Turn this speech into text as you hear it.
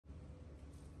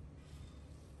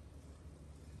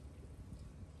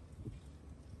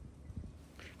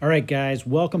All right, guys,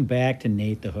 welcome back to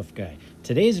Nate the Hoof Guy.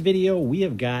 Today's video, we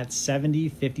have got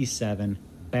 7057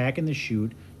 back in the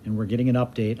chute, and we're getting an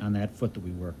update on that foot that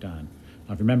we worked on.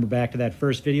 Now, if you remember back to that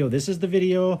first video, this is the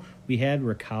video we had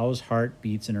where cow's heart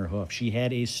beats in her hoof. She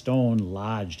had a stone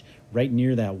lodged right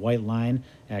near that white line,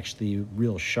 actually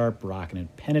real sharp rock, and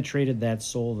it penetrated that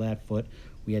sole of that foot.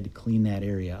 We had to clean that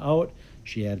area out.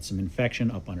 She had some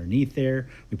infection up underneath there.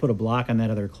 We put a block on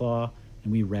that other claw,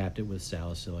 and we wrapped it with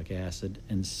salicylic acid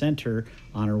and sent her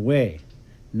on her way.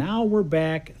 Now we're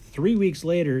back 3 weeks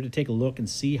later to take a look and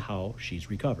see how she's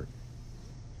recovered.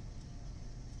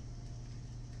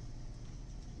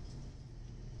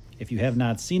 If you have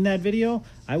not seen that video,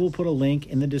 I will put a link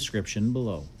in the description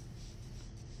below.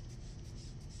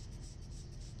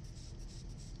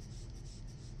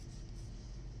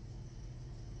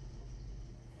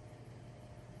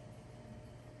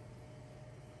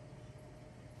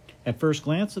 At first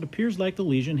glance, it appears like the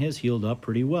lesion has healed up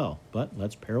pretty well, but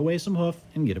let's pare away some hoof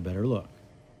and get a better look.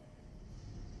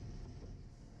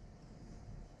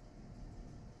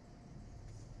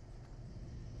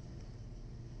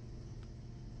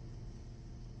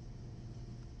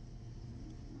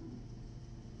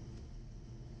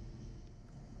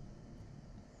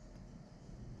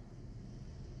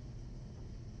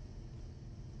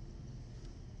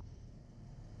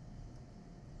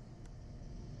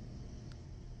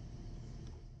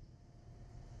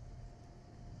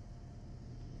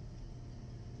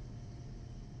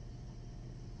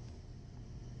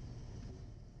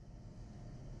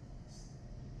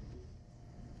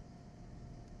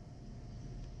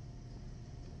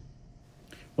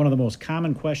 One of the most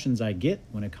common questions I get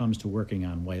when it comes to working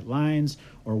on white lines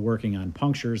or working on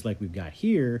punctures like we've got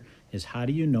here is, how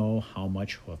do you know how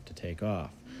much hoof to take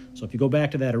off? So if you go back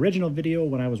to that original video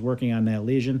when I was working on that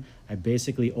lesion, I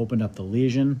basically opened up the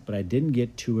lesion, but I didn't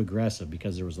get too aggressive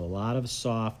because there was a lot of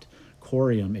soft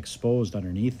corium exposed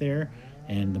underneath there.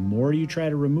 And the more you try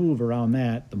to remove around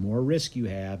that, the more risk you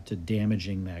have to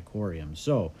damaging that corium.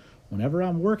 So whenever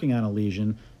I'm working on a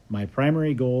lesion, my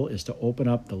primary goal is to open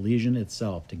up the lesion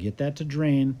itself, to get that to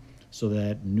drain so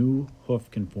that new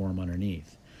hoof can form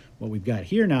underneath. What we've got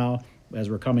here now, as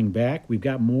we're coming back, we've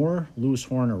got more loose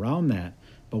horn around that.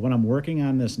 But when I'm working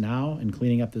on this now and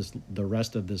cleaning up the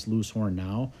rest of this loose horn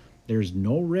now, there's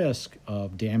no risk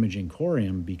of damaging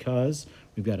corium because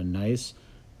we've got a nice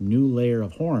new layer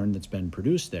of horn that's been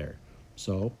produced there.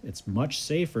 So it's much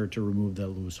safer to remove that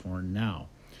loose horn now.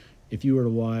 If you were to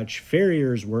watch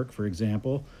farriers work, for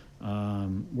example,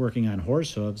 working on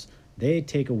horse hooves, they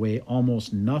take away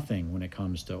almost nothing when it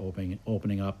comes to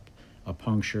opening up a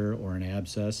puncture or an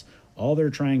abscess. All they're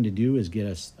trying to do is get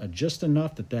us just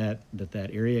enough that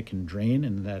area can drain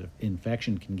and that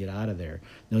infection can get out of there.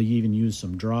 They'll even use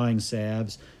some drawing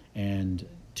salves and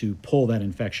to pull that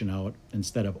infection out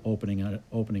instead of opening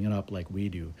it up like we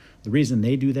do. The reason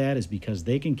they do that is because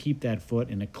they can keep that foot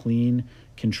in a clean,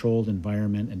 controlled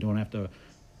environment and don't have to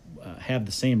have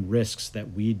the same risks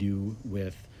that we do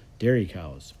with dairy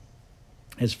cows.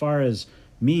 As far as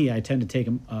me, I tend to take,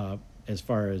 as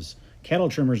far as cattle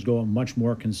trimmers go, a much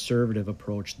more conservative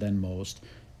approach than most,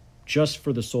 just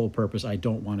for the sole purpose I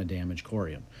don't want to damage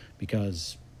corium,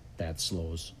 because that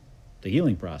slows the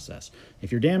healing process.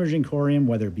 If you're damaging corium,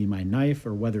 whether it be my knife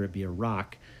or whether it be a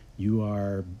rock, you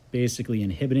are basically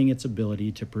inhibiting its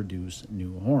ability to produce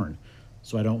new horn.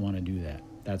 So I don't want to do that.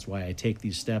 That's why I take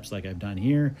these steps like I've done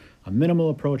here, a minimal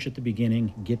approach at the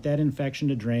beginning, get that infection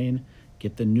to drain,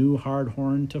 get the new hard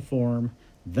horn to form,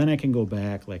 then I can go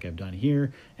back like I've done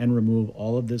here and remove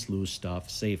all of this loose stuff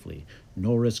safely.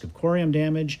 No risk of corium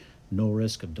damage, no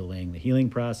risk of delaying the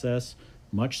healing process.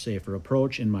 Much safer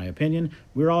approach, in my opinion.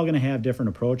 We're all going to have different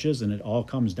approaches, and it all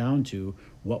comes down to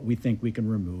what we think we can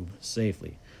remove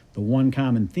safely. The one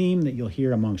common theme that you'll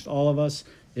hear amongst all of us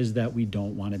is that we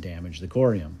don't want to damage the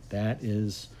corium. That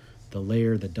is the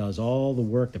layer that does all the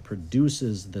work that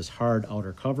produces this hard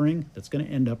outer covering that's going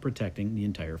to end up protecting the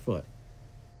entire foot.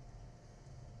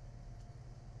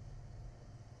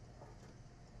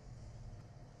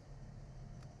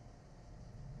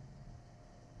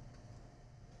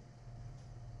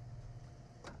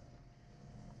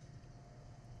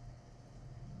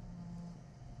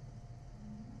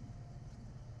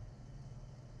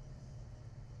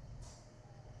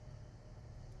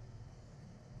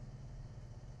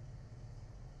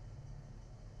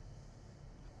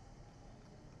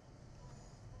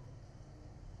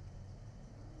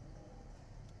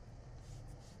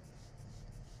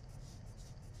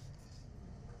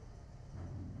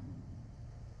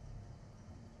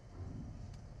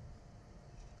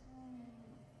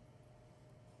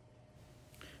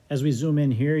 As we zoom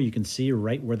in here, you can see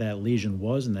right where that lesion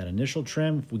was in that initial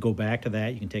trim. If we go back to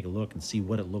that, you can take a look and see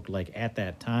what it looked like at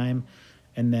that time.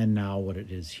 And then now what it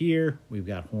is here, we've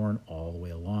got horn all the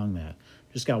way along that.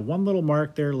 Just got one little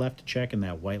mark there left to check in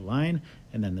that white line,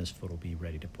 and then this foot will be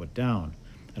ready to put down.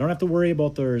 I don't have to worry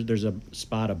about there's a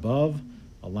spot above,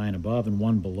 a line above, and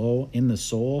one below in the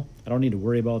sole. I don't need to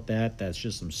worry about that. That's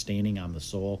just some staining on the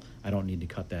sole. I don't need to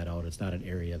cut that out. It's not an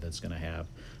area that's going to have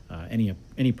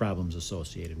any problems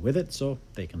associated with it, so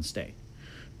they can stay.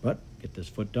 But get this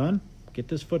foot done, get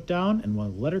this foot down, and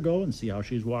we'll let her go and see how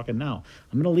she's walking now.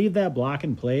 I'm going to leave that block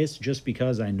in place just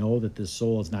because I know that this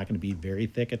sole is not going to be very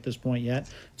thick at this point yet.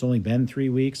 It's only been 3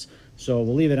 weeks, so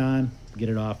we'll leave it on, get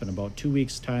it off in about 2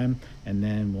 weeks' time, and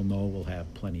then we'll know we'll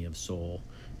have plenty of sole,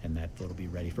 and that foot will be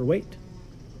ready for weight.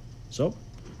 So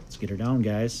let's get her down,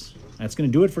 guys. That's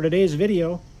going to do it for today's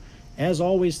video. As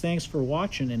always, thanks for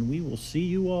watching, and we will see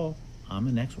you all on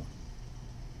the next one.